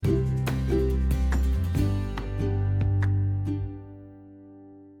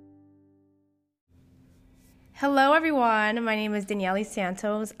Hello, everyone. My name is Daniele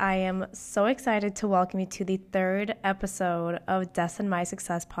Santos. I am so excited to welcome you to the third episode of Des and My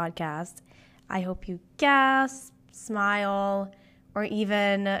Success podcast. I hope you gasp, smile, or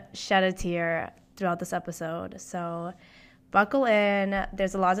even shed a tear throughout this episode. So buckle in.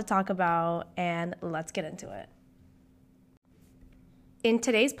 There's a lot to talk about, and let's get into it. In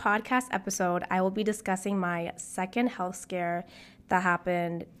today's podcast episode, I will be discussing my second health scare that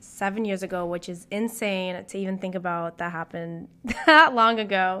happened 7 years ago, which is insane to even think about that happened that long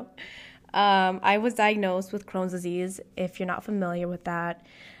ago. I was diagnosed with Crohn's disease. If you're not familiar with that,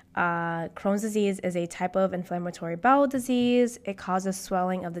 Crohn's disease is a type of inflammatory bowel disease. It causes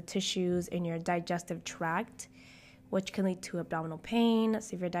swelling of the tissues in your digestive tract, which can lead to abdominal pain,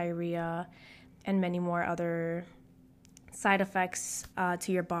 severe diarrhea, and many more other side effects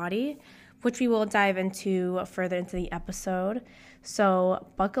to your body, which we will dive into further into the episode. So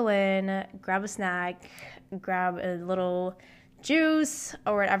buckle in, grab a snack, grab a little juice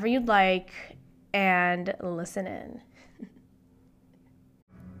or whatever you'd like, and listen in.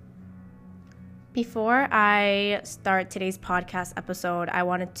 Before I start today's podcast episode, I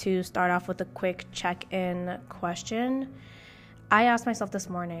wanted to start off with a quick check-in question. I asked myself this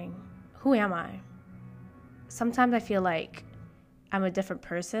morning, who am I? Sometimes I feel like I'm a different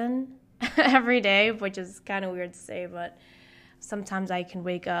person every day, which is kind of weird to say, but sometimes I can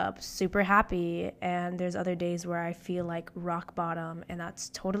wake up super happy, and there's other days where I feel like rock bottom, and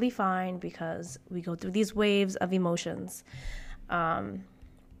that's totally fine because we go through these waves of emotions.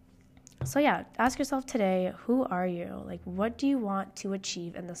 So yeah, ask yourself today, who are you? Like, what do you want to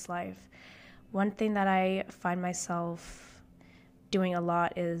achieve in this life? One thing that I find myself doing a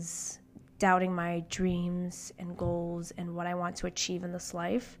lot is doubting my dreams and goals and what I want to achieve in this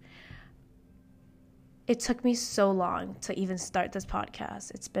life. It took me so long to even start this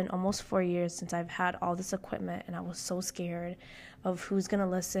podcast. It's been almost 4 years since I've had all this equipment, and I was so scared of who's going to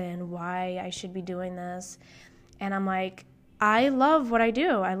listen, why I should be doing this. And I'm like, I love what I do.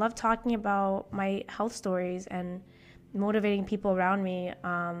 I love talking about my health stories and motivating people around me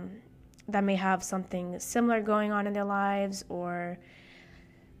that may have something similar going on in their lives, or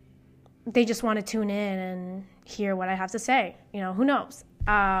they just want to tune in and hear what I have to say. You know, who knows?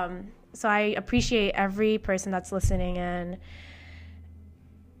 So I appreciate every person that's listening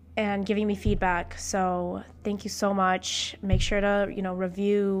and giving me feedback. So thank you so much. Make sure to,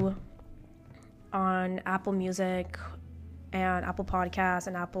 review on Apple Music and Apple Podcasts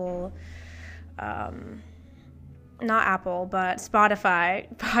and not Apple, but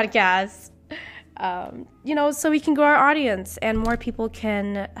Spotify podcasts. So we can grow our audience and more people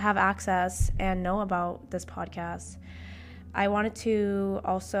can have access and know about this podcast. I wanted to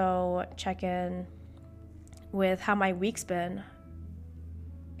also check in with how my week's been.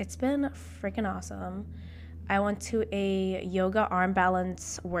 It's been freaking awesome. I went to a yoga arm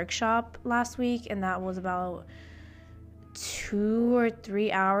balance workshop last week, and that was about 2 or 3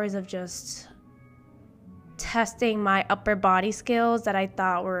 hours of just testing my upper body skills that I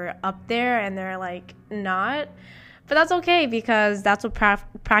thought were up there, and they're like not. But that's okay, because that's what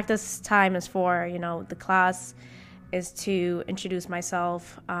practice time is for. The class is to introduce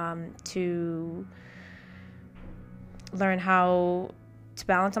myself, to learn how to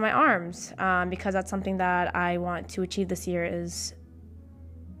balance on my arms, because that's something that I want to achieve this year, is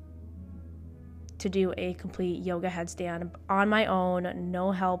to do a complete yoga headstand on my own,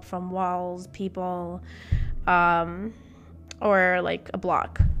 no help from walls, people, or like a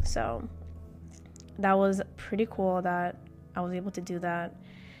block. So that was pretty cool that I was able to do that.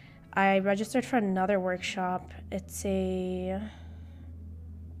 I registered for another workshop. It's a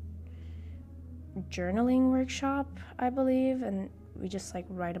journaling workshop, I believe, and we just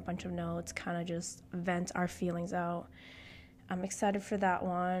write a bunch of notes, kind of just vent our feelings out. I'm excited for that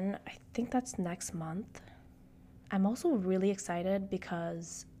one. I think that's next month. I'm also really excited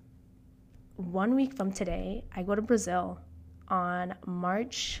because 1 week from today, I go to Brazil on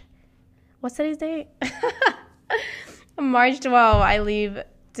March. What's today's date? March 12th, I leave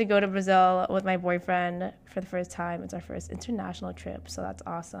to go to Brazil with my boyfriend for the first time. It's our first international trip, so that's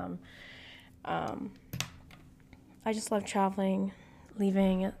awesome. I just love traveling,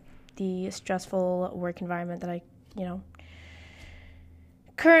 leaving the stressful work environment that I,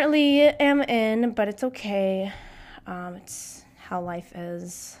 currently am in, but it's okay. It's how life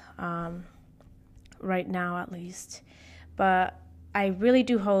is, right now at least. But I really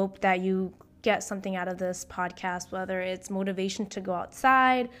do hope that you get something out of this podcast, whether it's motivation to go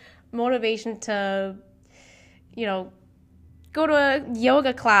outside, motivation to, go to a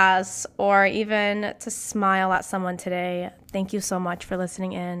yoga class, or even to smile at someone today. Thank you so much for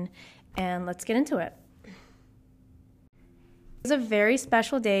listening in, and let's get into it. It's a very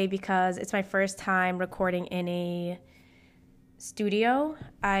special day because it's my first time recording in a studio.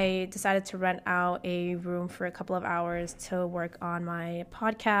 I decided to rent out a room for a couple of hours to work on my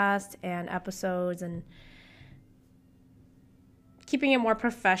podcast and episodes and keeping it more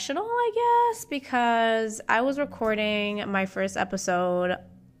professional, I guess, because I was recording my first episode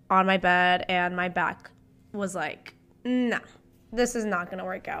on my bed and my back was like, nah, this is not going to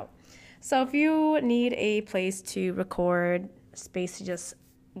work out. So if you need a place to record, space to just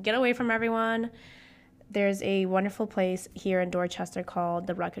get away from everyone, there's a wonderful place here in Dorchester called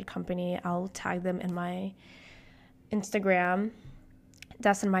The Record Company. I'll tag them in my Instagram.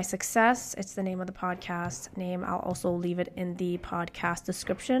 That's in My Success. It's the name of the podcast name. I'll also leave it in the podcast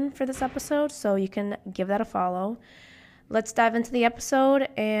description for this episode, so you can give that a follow. Let's dive into the episode,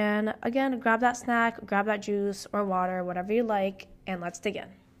 and again, grab that snack, grab that juice or water, whatever you like, and let's dig in.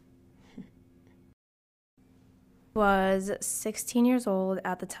 I was 16 years old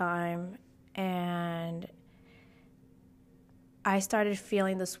at the time, and I started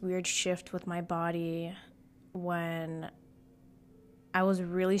feeling this weird shift with my body when I was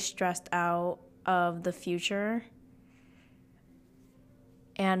really stressed out of the future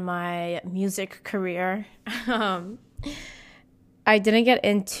and my music career. I didn't get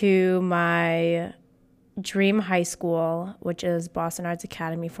into my dream high school, which is Boston Arts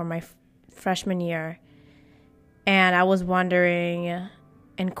Academy, for my freshman year. And I was wondering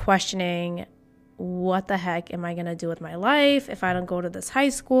and questioning, what the heck am I going to do with my life if I don't go to this high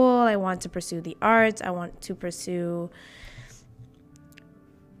school? I want to pursue the arts. I want to pursue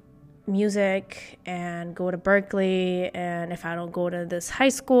music and go to Berkeley. And if I don't go to this high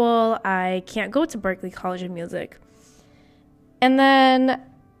school, I can't go to Berkeley College of Music. And then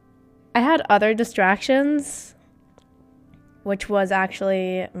I had other distractions, which was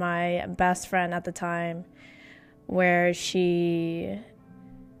actually my best friend at the time, where she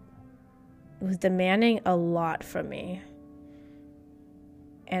was demanding a lot from me.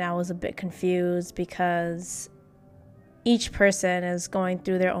 And I was a bit confused because each person is going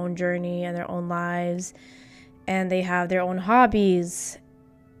through their own journey and their own lives, and they have their own hobbies.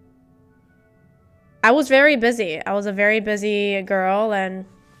 I was very busy. I was a very busy girl, and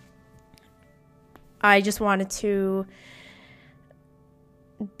I just wanted to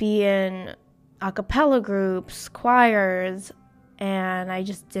be in a cappella groups, choirs, and I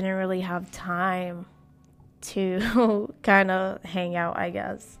just didn't really have time to kind of hang out, I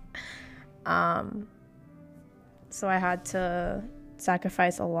guess. So I had to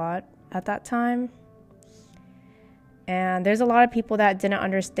sacrifice a lot at that time. And there's a lot of people that didn't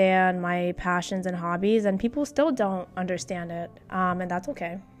understand my passions and hobbies, and people still don't understand it. And that's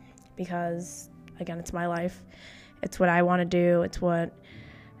okay, because, again, it's my life. It's what I want to do. It's what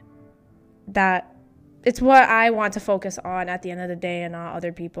I want to focus on at the end of the day, and not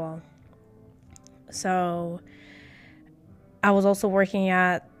other people. So I was also working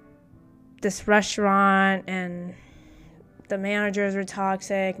at this restaurant, and the managers were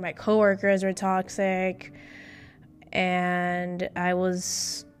toxic, my coworkers were toxic, and I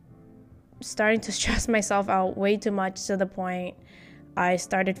was starting to stress myself out way too much, to the point I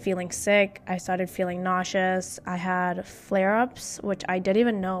started feeling sick. I started feeling nauseous. I had flare-ups, which I didn't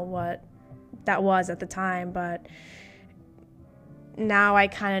even know what that was at the time, but now I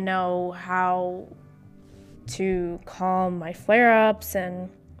kind of know how to calm my flare-ups and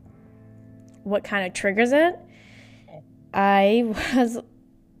what kind of triggers it.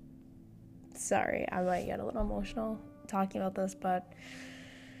 Sorry, I might get a little emotional talking about this, but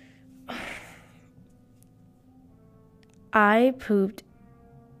I pooped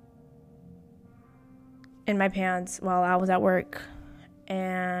in my pants while I was at work,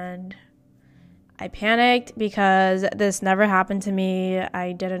 and I panicked because this never happened to me.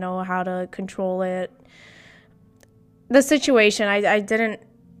 I didn't know how to control it. The situation, I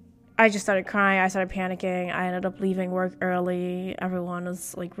just started crying. I started panicking. I ended up leaving work early. Everyone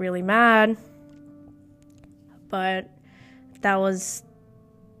was like really mad. But that was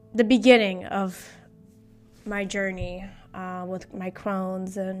the beginning of my journey with my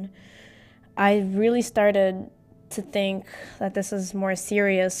Crohn's. And I really started to think that this is more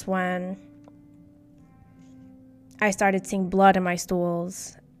serious when I started seeing blood in my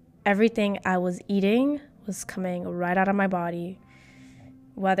stools. Everything I was eating was coming right out of my body.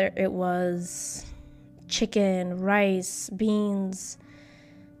 Whether it was chicken, rice, beans,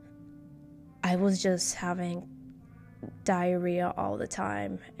 I was just having diarrhea all the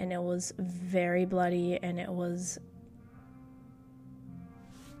time, and it was very bloody, and it was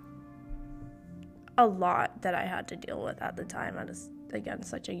a lot that I had to deal with at the time at, again,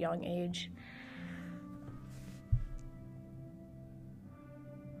 such a young age.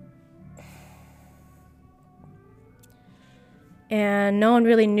 And no one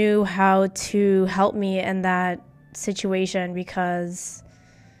really knew how to help me in that situation because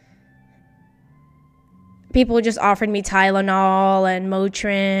people just offered me Tylenol and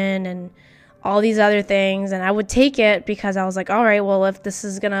Motrin and all these other things. And I would take it because I was like, all right, well, if this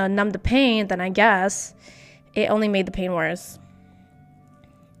is going to numb the pain, then I guess. It only made the pain worse.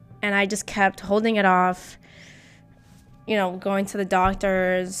 And I just kept holding it off, going to the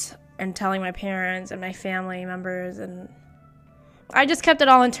doctors and telling my parents and my family members. And I just kept it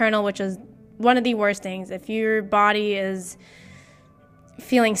all internal, which is one of the worst things. If your body is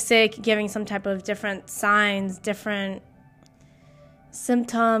feeling sick, giving some type of different signs, different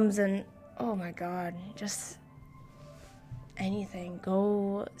symptoms, and oh my God, just anything.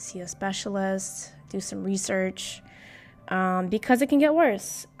 Go see a specialist, do some research, because it can get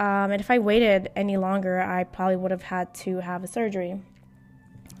worse. And if I waited any longer, I probably would have had to have a surgery.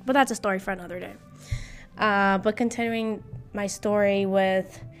 But that's a story for another day. But continuing my story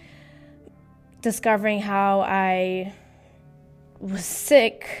with discovering how I was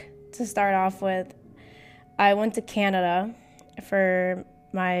sick to start off with, I went to Canada for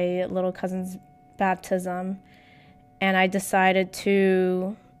my little cousin's baptism, and I decided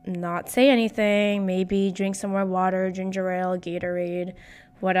to not say anything, maybe drink some more water, ginger ale, Gatorade,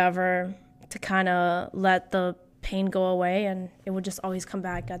 whatever, to kind of let the pain go away, and it would just always come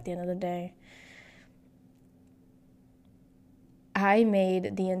back at the end of the day. I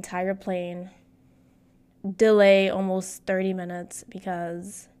made the entire plane delay almost 30 minutes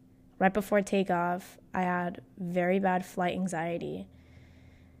because right before takeoff, I had very bad flight anxiety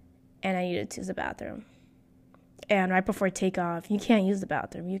and I needed to use the bathroom. And right before takeoff, you can't use the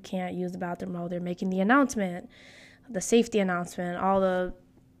bathroom. You can't use the bathroom while they're making the announcement, the safety announcement, all the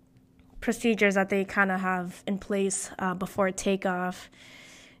procedures that they kind of have in place before takeoff.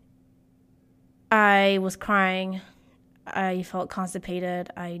 I was crying. I felt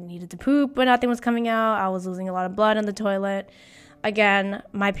constipated. I needed to poop, but nothing was coming out. I was losing a lot of blood in the toilet. Again,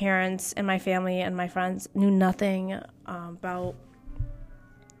 my parents and my family and my friends knew nothing about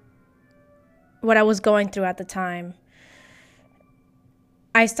what I was going through at the time.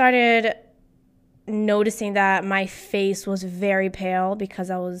 I started noticing that my face was very pale because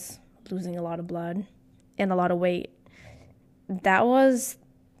I was losing a lot of blood and a lot of weight. That was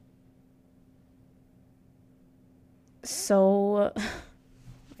so, oh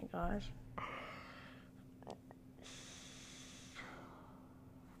my gosh.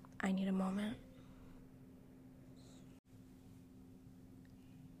 I need a moment.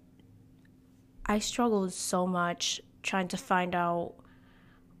 I struggled so much trying to find out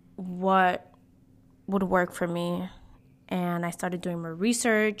what would work for me. And I started doing more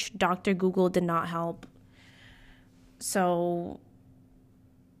research. Dr. Google did not help. So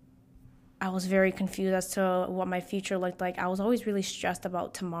I was very confused as to what my future looked like. I was always really stressed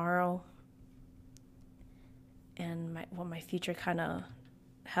about tomorrow and what my future kind of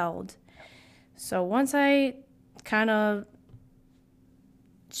held. So once I kind of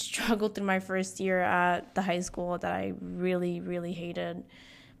struggled through my first year at the high school that I really, really hated,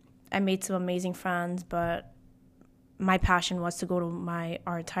 I made some amazing friends, but my passion was to go to my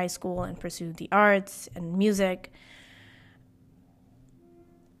arts high school and pursue the arts and music.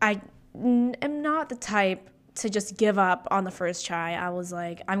 I am not the type to just give up on the first try. I was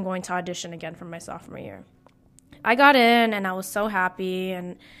like, I'm going to audition again for my sophomore year. I got in and I was so happy,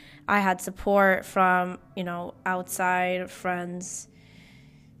 and I had support from, outside friends.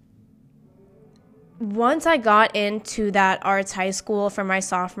 Once I got into that arts high school for my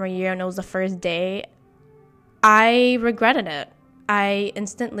sophomore year and it was the first day, I regretted it. I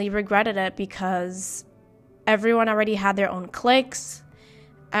instantly regretted it because everyone already had their own cliques.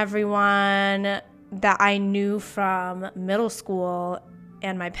 Everyone that I knew from middle school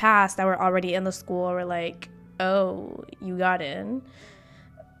and my past that were already in the school were like, oh, you got in?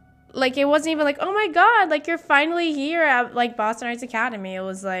 Like, it wasn't even like, oh my God, like, you're finally here at, like, Boston Arts Academy. It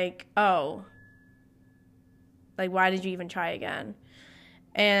was like, oh, like, why did you even try again?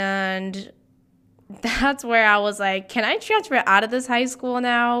 And that's where I was like, can I transfer out of this high school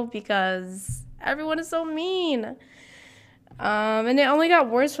now? Because everyone is so mean. And it only got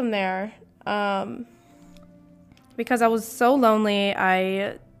worse from there. Because I was so lonely,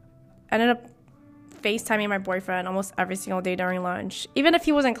 I ended up FaceTiming my boyfriend almost every single day during lunch. Even if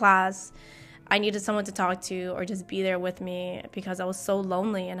he was in class, I needed someone to talk to or just be there with me because I was so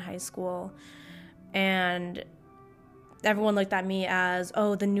lonely in high school. And everyone looked at me as,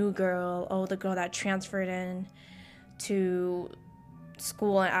 oh, the new girl, oh, the girl that transferred in to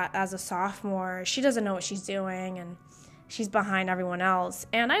school as a sophomore. She doesn't know what she's doing, and she's behind everyone else.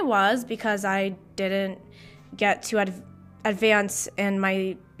 And I was, because I didn't get to advance in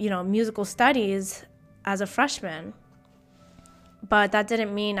my, musical studies as a freshman. But that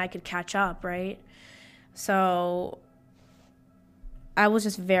didn't mean I could catch up, right? So I was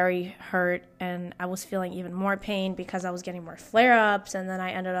just very hurt, and I was feeling even more pain because I was getting more flare-ups, and then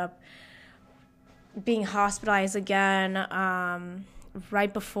I ended up being hospitalized again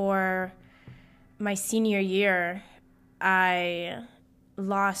right before my senior year. I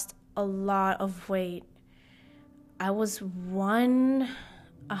lost a lot of weight. I was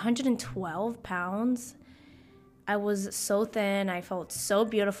 112 pounds. I was so thin. I felt so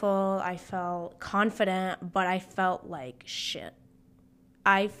beautiful. I felt confident, but I felt like shit.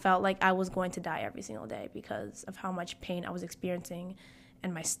 I felt like I was going to die every single day because of how much pain I was experiencing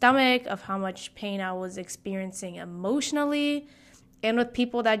in my stomach, of how much pain I was experiencing emotionally, and with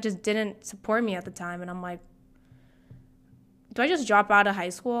people that just didn't support me at the time. And I'm like, do I just drop out of high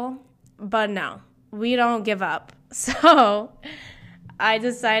school? But no, we don't give up. So I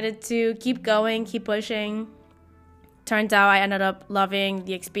decided to keep going, keep pushing. Turns out I ended up loving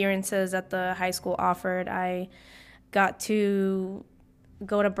the experiences that the high school offered. I got to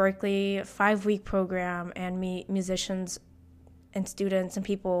go to Berkeley, 5-week program, and meet musicians and students and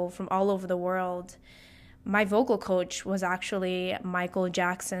people from all over the world. My vocal coach was actually Michael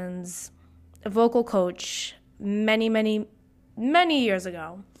Jackson's vocal coach many, many, many years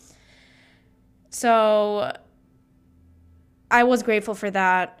ago. So I was grateful for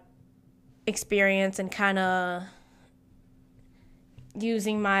that experience and kind of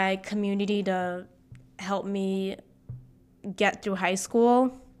using my community to help me get through high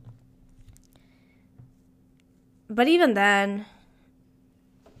school. But even then,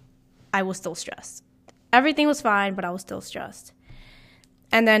 I was still stressed. Everything was fine, but I was still stressed.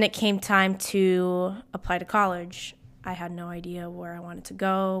 And then it came time to apply to college. I had no idea where I wanted to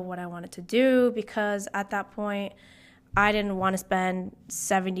go, what I wanted to do, because at that point, I didn't want to spend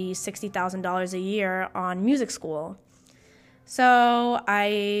 $70,000, $60,000 a year on music school. So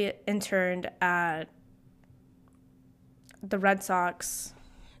I interned at the Red Sox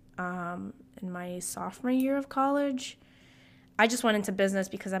in my sophomore year of college. I just went into business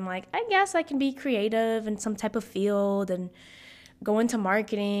because I'm like, I guess I can be creative in some type of field and go into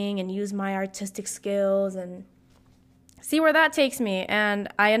marketing and use my artistic skills and see where that takes me. And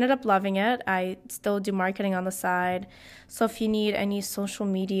I ended up loving it. I still do marketing on the side. So if you need any social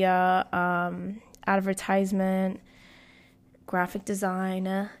media, advertisement, graphic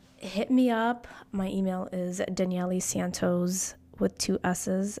design, hit me up. My email is DanieleSantos with 2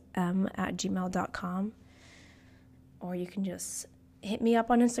 S's, @gmail.com. Or you can just hit me up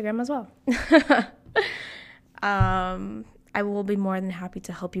on Instagram as well. I will be more than happy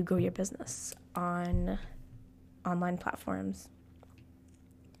to help you grow your business on online platforms.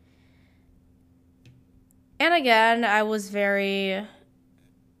 And again, I was very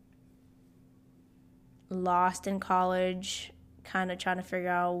lost in college, kind of trying to figure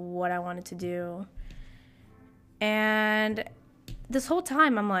out what I wanted to do. And this whole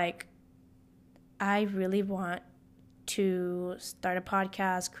time, I'm like, I really want to start a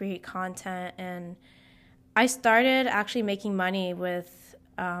podcast, create content, and I started actually making money with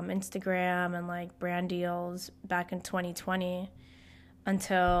Instagram and like brand deals back in 2020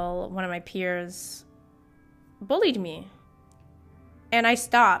 until one of my peers bullied me. And I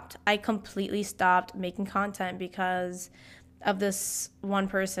stopped. I completely stopped making content because of this one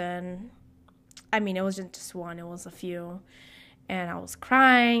person. I mean, it wasn't just one, it was a few. And I was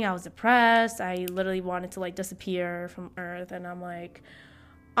crying, I was depressed, I literally wanted to like disappear from earth. And I'm like,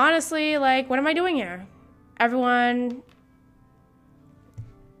 honestly, like, what am I doing here? Everyone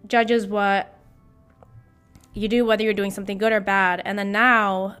judges what you do, whether you're doing something good or bad. And then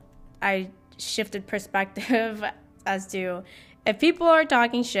now I shifted perspective as to, if people are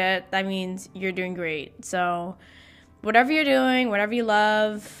talking shit, that means you're doing great. So whatever you're doing, whatever you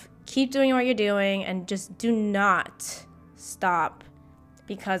love, keep doing what you're doing, and just do not stop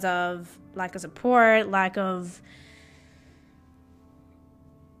because of lack of support, lack of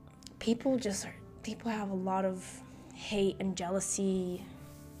people have a lot of hate and jealousy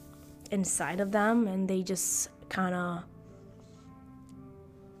inside of them, and they just kind of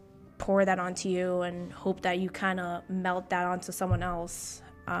pour that onto you and hope that you kind of melt that onto someone else.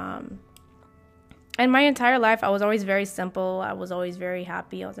 And my entire life, I was always very simple. I was always very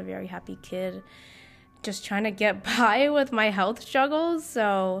happy. I was a very happy kid, just trying to get by with my health struggles.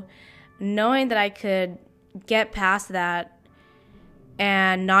 So knowing that I could get past that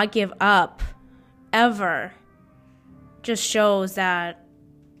and not give up ever just shows that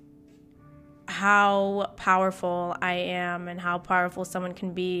how powerful I am and how powerful someone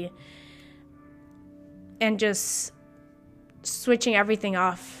can be. And just switching everything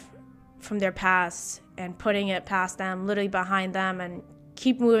off from their past and putting it past them, literally behind them, and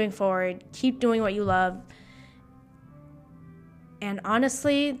keep moving forward, keep doing what you love. And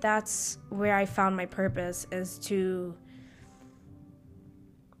honestly, that's where I found my purpose, is to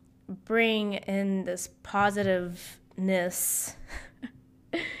bring in this positiveness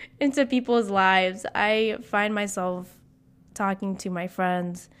into people's lives. I find myself talking to my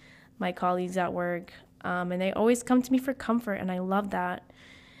friends, my colleagues at work, and they always come to me for comfort, and I love that.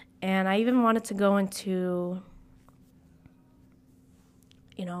 And I even wanted to go into,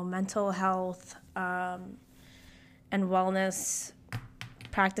 mental health and wellness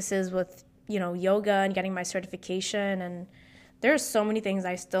practices with, yoga and getting my certification. And there are so many things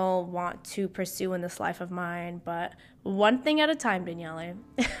I still want to pursue in this life of mine, but one thing at a time, Daniele.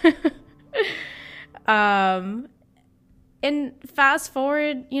 And fast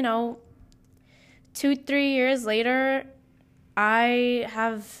forward, 2-3 years later, I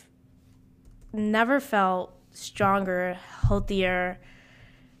have never felt stronger, healthier,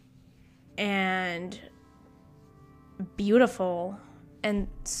 and beautiful in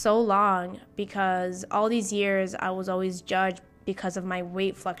so long, because all these years I was always judged because of my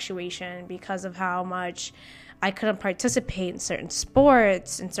weight fluctuation, because of how much I couldn't participate in certain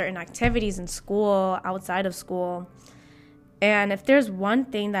sports and certain activities in school, outside of school. And if there's one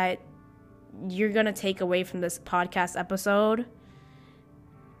thing that you're going to take away from this podcast episode,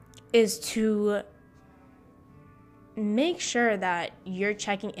 is to make sure that you're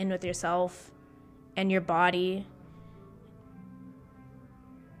checking in with yourself and your body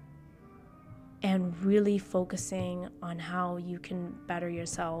and really focusing on how you can better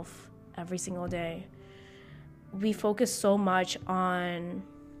yourself every single day. We focus so much on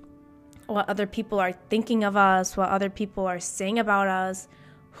what other people are thinking of us, what other people are saying about us.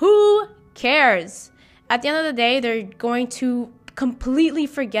 Who cares? At the end of the day, they're going to completely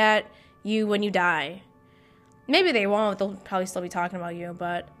forget you when you die. Maybe they won't. They'll probably still be talking about you.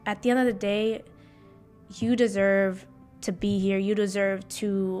 But at the end of the day, you deserve to be here. You deserve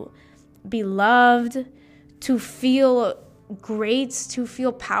to be loved, to feel great, to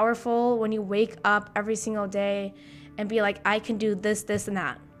feel powerful when you wake up every single day and be like, I can do this, this, and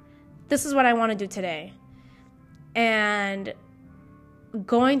that. This is what I want to do today. And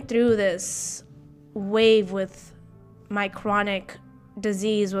going through this wave with my chronic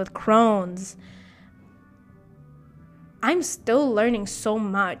disease, with Crohn's, I'm still learning so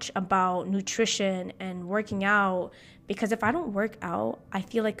much about nutrition and working out, because if I don't work out, I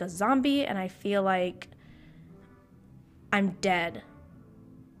feel like a zombie and I feel like I'm dead.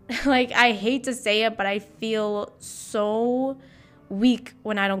 Like, I hate to say it, but I feel so weak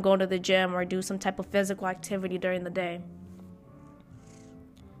when I don't go to the gym or do some type of physical activity during the day.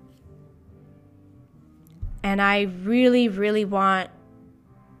 And I really, really want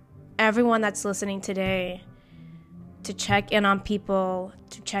everyone that's listening today to check in on people,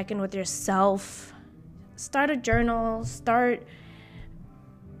 to check in with yourself. Start a journal, start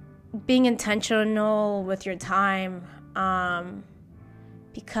being intentional with your time,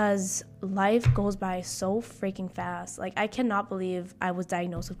 because life goes by so freaking fast. Like, I cannot believe I was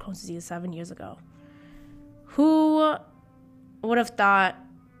diagnosed with Crohn's disease 7 years ago. Who would have thought,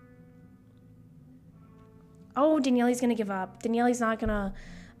 oh, Daniele's going to give up. Daniele's not going to...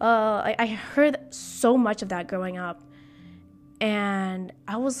 I heard so much of that growing up. And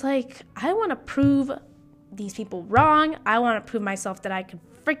I was like, I want to prove these people wrong. I want to prove myself that I can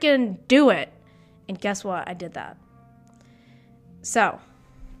freaking do it. And guess what? I did that. So,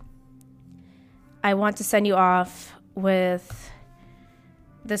 I want to send you off with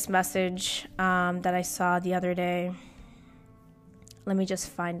this message that I saw the other day. Let me just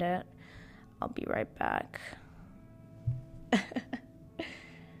find it. I'll be right back.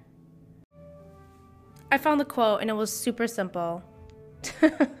 I found the quote and it was super simple.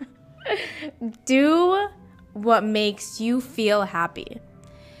 Do what makes you feel happy.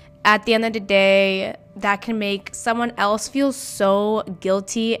 At the end of the day, that can make someone else feel so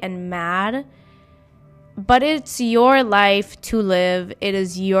guilty and mad. But it's your life to live. It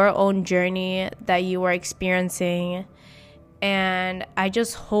is your own journey that you are experiencing. And I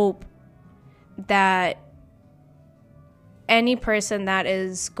just hope that any person that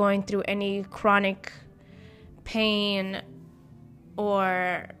is going through any chronic pain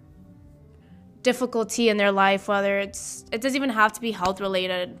or difficulty in their life, whether it doesn't even have to be health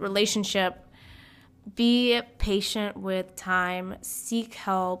related, relationship, be patient with time, seek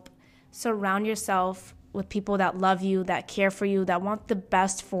help, surround yourself with people that love you, that care for you, that want the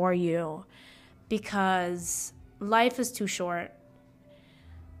best for you, because life is too short.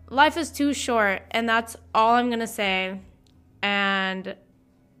 Life is too short, and that's all I'm going to say. And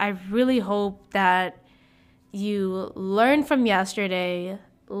I really hope that you learn from yesterday,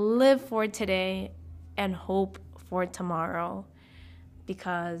 live for today, and hope for tomorrow.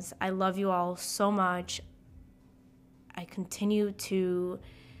 Because I love you all so much. I continue to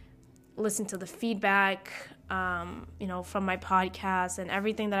listen to the feedback, from my podcast and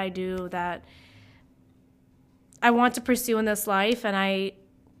everything that I do that I want to pursue in this life. And I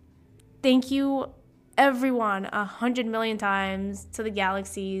thank you, everyone, 100 million times to the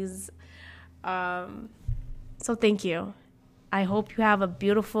galaxies. So thank you. I hope you have a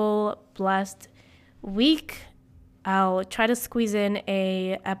beautiful, blessed week. I'll try to squeeze in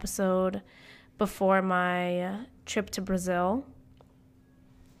a episode before my trip to Brazil.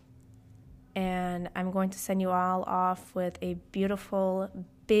 And I'm going to send you all off with a beautiful,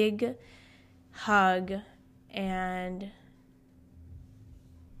 big hug and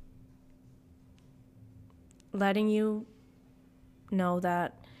letting you know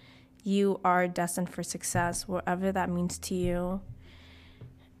that you are destined for success, whatever that means to you.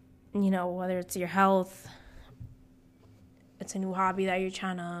 Whether it's your health, it's a new hobby that you're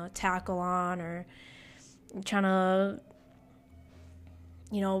trying to tackle on, or you're trying to,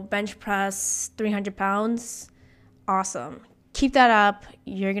 bench press 300 pounds. Awesome. Keep that up.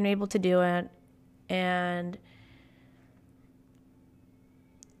 You're going to be able to do it. And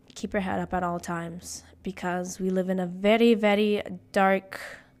keep your head up at all times, because we live in a very, very dark,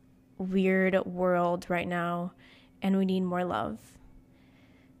 weird world right now, and we need more love.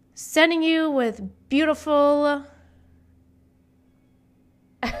 Sending you with beautiful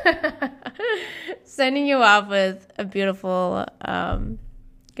sending you off with a beautiful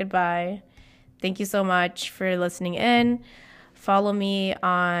goodbye. Thank you so much for listening in. Follow me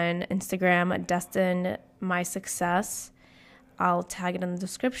on Instagram, Destin My Success. I'll tag it in the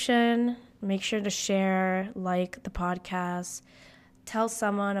description. Make sure to share, like the podcast. Tell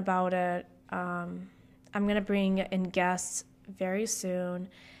someone about it. I'm going to bring in guests very soon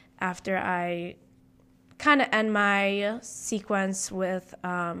after I kind of end my sequence with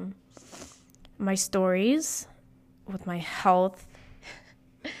my stories, with my health.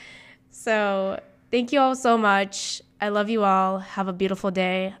 So thank you all so much. I love you all. Have a beautiful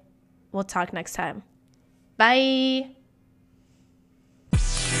day. We'll talk next time. Bye.